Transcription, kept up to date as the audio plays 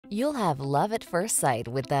You'll have love at first sight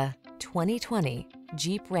with the 2020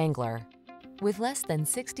 Jeep Wrangler. With less than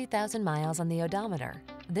 60,000 miles on the odometer,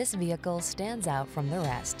 this vehicle stands out from the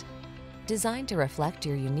rest. Designed to reflect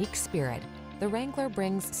your unique spirit, the Wrangler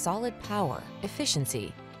brings solid power,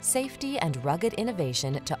 efficiency, safety, and rugged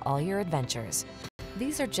innovation to all your adventures.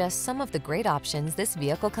 These are just some of the great options this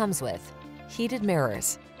vehicle comes with: heated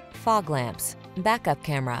mirrors, fog lamps, backup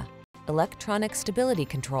camera, electronic stability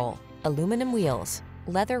control, aluminum wheels,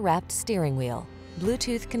 leather-wrapped steering wheel,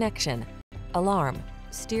 Bluetooth connection, alarm,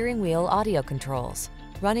 steering wheel audio controls,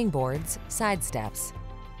 running boards, side steps.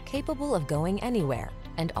 Capable of going anywhere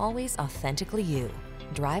and always authentically you.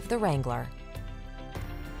 Drive the Wrangler.